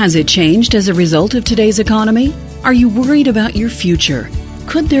 Has it changed as a result of today's economy? Are you worried about your future?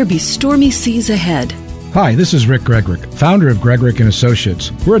 Could there be stormy seas ahead? Hi, this is Rick Gregorek, founder of Gregorek &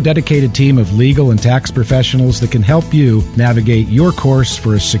 Associates. We're a dedicated team of legal and tax professionals that can help you navigate your course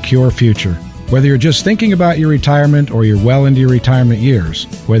for a secure future. Whether you're just thinking about your retirement or you're well into your retirement years,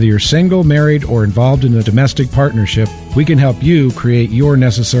 whether you're single, married, or involved in a domestic partnership, we can help you create your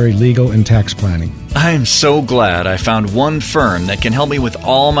necessary legal and tax planning. I am so glad I found one firm that can help me with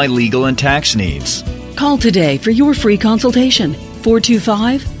all my legal and tax needs. Call today for your free consultation.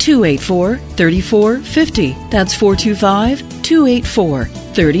 425-284-3450. That's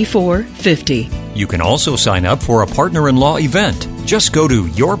 425-284-3450. You can also sign up for a partner-in-law event. Just go to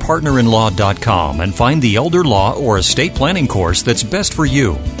yourpartnerinlaw.com and find the elder law or estate planning course that's best for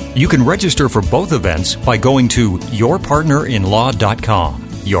you. You can register for both events by going to yourpartnerinlaw.com.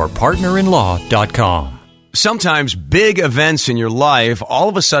 yourpartnerinlaw.com. Sometimes big events in your life all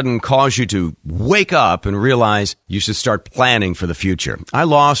of a sudden cause you to wake up and realize you should start planning for the future. I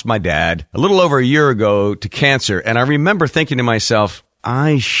lost my dad a little over a year ago to cancer, and I remember thinking to myself,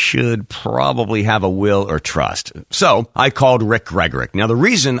 I should probably have a will or trust. So I called Rick Gregorek. Now, the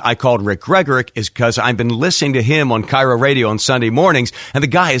reason I called Rick Gregorek is because I've been listening to him on Cairo Radio on Sunday mornings, and the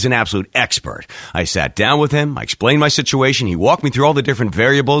guy is an absolute expert. I sat down with him. I explained my situation. He walked me through all the different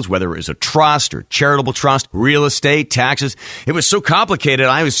variables, whether it was a trust or charitable trust, real estate, taxes. It was so complicated.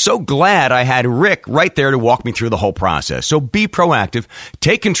 I was so glad I had Rick right there to walk me through the whole process. So be proactive.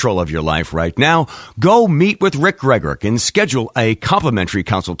 Take control of your life right now. Go meet with Rick Gregorek and schedule a complimentary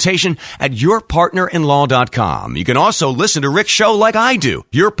consultation at yourpartnerinlaw.com. You can also listen to Rick's show like I do,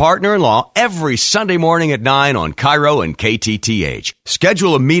 Your Partner in Law, every Sunday morning at 9 on Cairo and KTTH.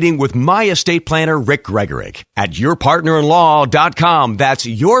 Schedule a meeting with my estate planner, Rick Gregorek, at yourpartnerinlaw.com. That's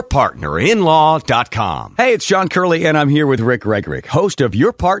yourpartnerinlaw.com. Hey, it's John Curley, and I'm here with Rick Gregorek, host of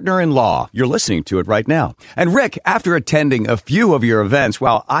Your Partner in Law. You're listening to it right now. And Rick, after attending a few of your events,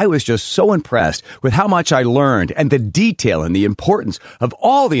 I was just so impressed with how much I learned and the detail and the importance of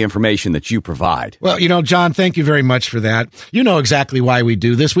all the information that you provide. Well, John, thank you very much for that. You know exactly why we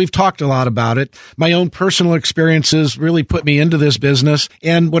do this. We've talked a lot about it. My own personal experiences really put me into this business.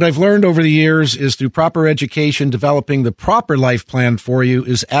 And what I've learned over the years is through proper education, developing the proper life plan for you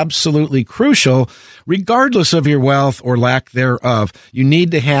is absolutely crucial, regardless of your wealth or lack thereof. You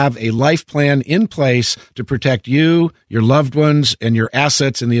need to have a life plan in place to protect you, your loved ones, and your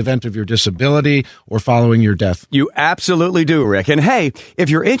assets in the event of your disability or following your death. You absolutely do, Rick. And hey, if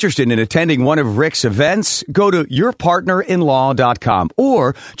you're interested in attending one of Rick's events, go to yourpartnerinlaw.com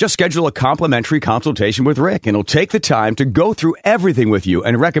or just schedule a complimentary consultation with Rick, and he'll take the time to go through everything with you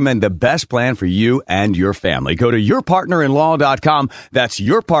and recommend the best plan for you and your family. Go to yourpartnerinlaw.com. That's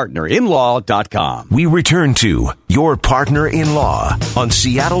yourpartnerinlaw.com. We return to Your Partner in Law on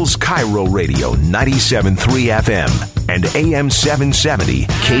Seattle's Cairo Radio 97.3 FM and AM 770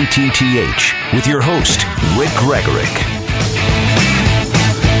 KTTH with your host, Rick Gregorek.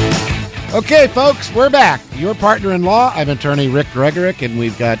 Okay, folks, we're back. Your Partner in Law. I'm attorney Rick Gregorek, and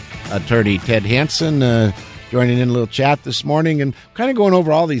we've got attorney Ted Hanson joining in a little chat this morning and kind of going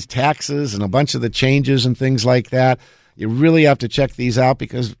over all these taxes and a bunch of the changes and things like that. You really have to check these out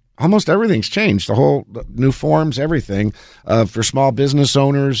because almost everything's changed. The new forms, everything for small business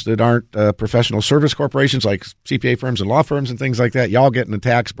owners that aren't professional service corporations like CPA firms and law firms and things like that. Y'all getting a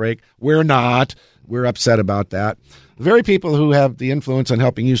tax break. We're not. We're upset about that. The very people who have the influence on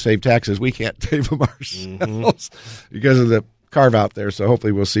helping you save taxes, we can't save them ourselves because of the carve out there. So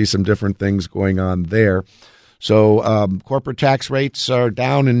hopefully we'll see some different things going on there. So corporate tax rates are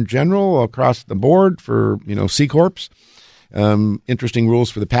down in general across the board for C corps. Interesting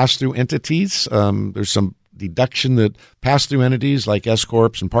rules for the pass-through entities. There's some deduction that pass-through entities like S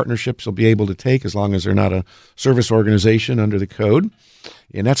corps and partnerships will be able to take as long as they're not a service organization under the code.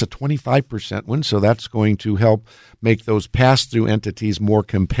 And that's a 25% one, so that's going to help make those pass-through entities more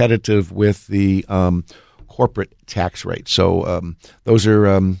competitive with the corporate tax rate. So those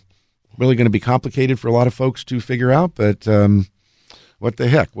are really going to be complicated for a lot of folks to figure out, but what the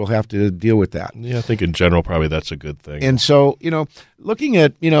heck? We'll have to deal with that. Yeah, I think in general probably that's a good thing. And so, looking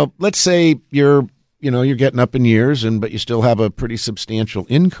at, let's say you're getting up in years but you still have a pretty substantial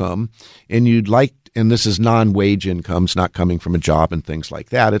income and you'd like, and this is non-wage income, it's not coming from a job and things like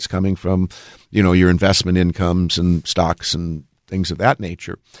that. It's coming from, your investment incomes and stocks and things of that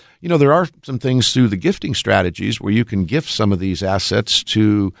nature. There are some things through the gifting strategies where you can gift some of these assets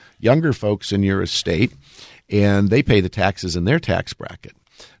to younger folks in your estate, and they pay the taxes in their tax bracket.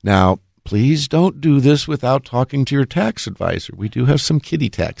 Now, please don't do this without talking to your tax advisor. We do have some kiddie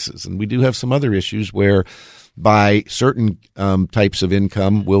taxes, and we do have some other issues where by certain types of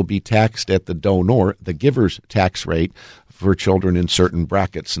income will be taxed at the donor, the giver's tax rate for children in certain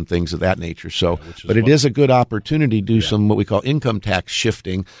brackets and things of that nature. So, but it is a good opportunity to do some what we call income tax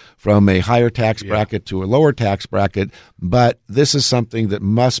shifting from a higher tax bracket to a lower tax bracket. But this is something that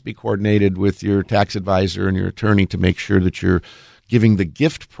must be coordinated with your tax advisor and your attorney to make sure that you're giving the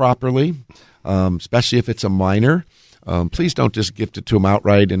gift properly, especially if it's a minor. Please don't just gift it to them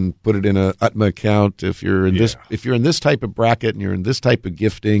outright and put it in a UTMA account. If you're in this type of bracket and you're in this type of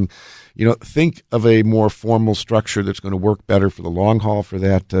gifting, think of a more formal structure that's going to work better for the long haul for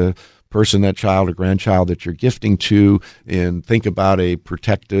that person, that child or grandchild that you're gifting to, and think about a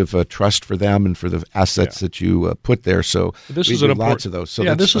protective trust for them and for the assets that you put there. So this is lots of those.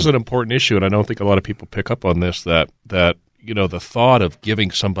 So this is an important issue, and I don't think a lot of people pick up on this. That the thought of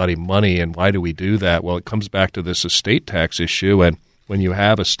giving somebody money, and why do we do that? Well, it comes back to this estate tax issue, and when you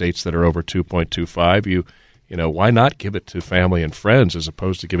have estates that are over 2.25, why not give it to family and friends as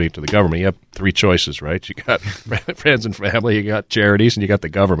opposed to giving it to the government? You have three choices, right? You got friends and family, you got charities, and you got the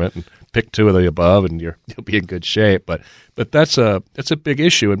government. And pick two of the above, and you'll be in good shape. But that's a big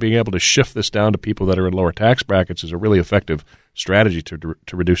issue, and being able to shift this down to people that are in lower tax brackets is a really effective strategy to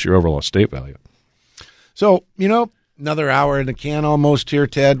reduce your overall estate value. So another hour in the can almost here,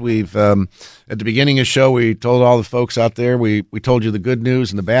 Ted. We've at the beginning of the show, we told all the folks out there, we told you the good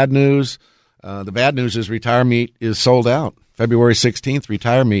news and the bad news. The bad news is Retire Meet is sold out. February 16th,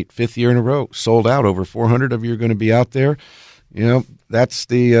 Retire Meet, 5th year in a row, sold out. Over 400 of you are going to be out there. That's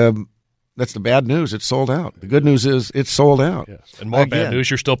the bad news. It's sold out. The good news is it's sold out. Yes. And more bad news,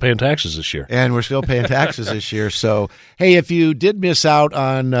 you're still paying taxes this year. And we're still paying taxes this year. So, hey, if you did miss out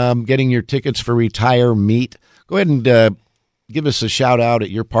on getting your tickets for Retire Meet, go ahead and give us a shout-out at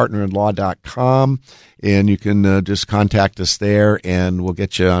yourpartnerinlaw.com, and you can just contact us there, and we'll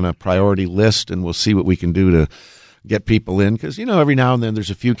get you on a priority list, and we'll see what we can do to get people in. Because, every now and then there's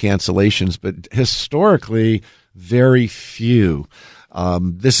a few cancellations, but historically, very few.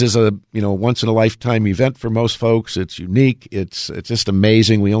 This is a once in a lifetime event for most folks. It's unique. It's just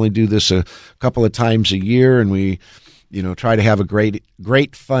amazing. We only do this a couple of times a year, and we try to have a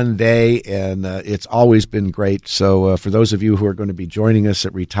great fun day, and it's always been great. So for those of you who are going to be joining us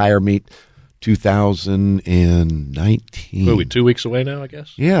at Retire Meet 2019. What are we, 2 weeks away now, I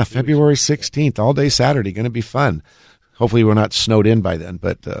guess? Yeah, February 16th, all day Saturday. Going to be fun. Hopefully we're not snowed in by then,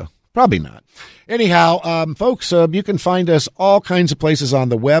 but probably not. Anyhow, folks, you can find us all kinds of places on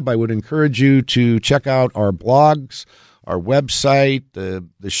the web. I would encourage you to check out our blogs, our website,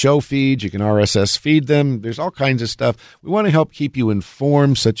 the show feeds. You can RSS feed them. There's all kinds of stuff. We want to help keep you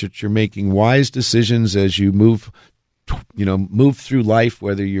informed such that you're making wise decisions as you move through life,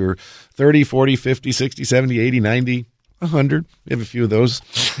 whether you're 30, 40, 50, 60, 70, 80, 90, 100. We have a few of those.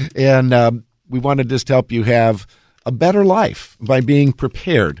 And we want to just help you have a better life by being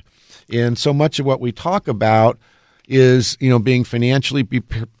prepared. And so much of what we talk about is, being financially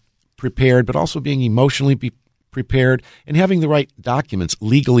prepared, but also being emotionally prepared, and having the right documents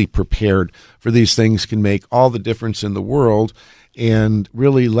legally prepared for these things can make all the difference in the world and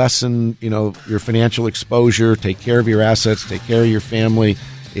really lessen, your financial exposure, take care of your assets, take care of your family,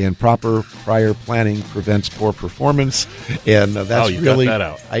 and proper prior planning prevents poor performance. And that's you really, got that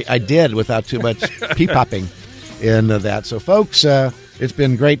out. I did without too much pee-popping in that. So folks, it's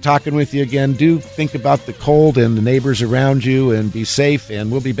been great talking with you again. Do think about the cold and the neighbors around you, and be safe.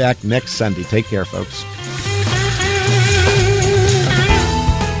 And we'll be back next Sunday. Take care, folks.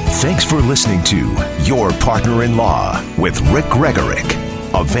 Thanks for listening to Your Partner in Law with Rick Gregorek.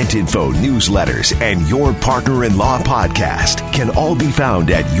 Event info, newsletters, and Your Partner in Law podcast can all be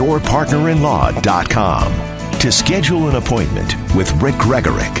found at yourpartnerinlaw.com. To schedule an appointment with Rick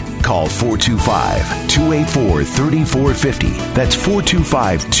Gregorek, call 425-284-3450. That's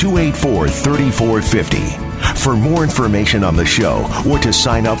 425-284-3450. For more information on the show or to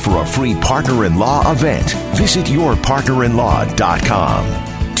sign up for a free Partner in Law event, visit yourpartnerinlaw.com.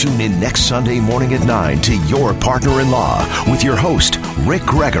 Tune in next Sunday morning at 9 to Your Partner in Law with your host, Rick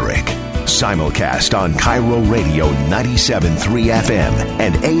Gregorek. Simulcast on Cairo Radio 97.3 FM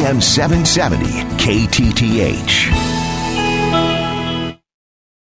and AM 770 KTTH.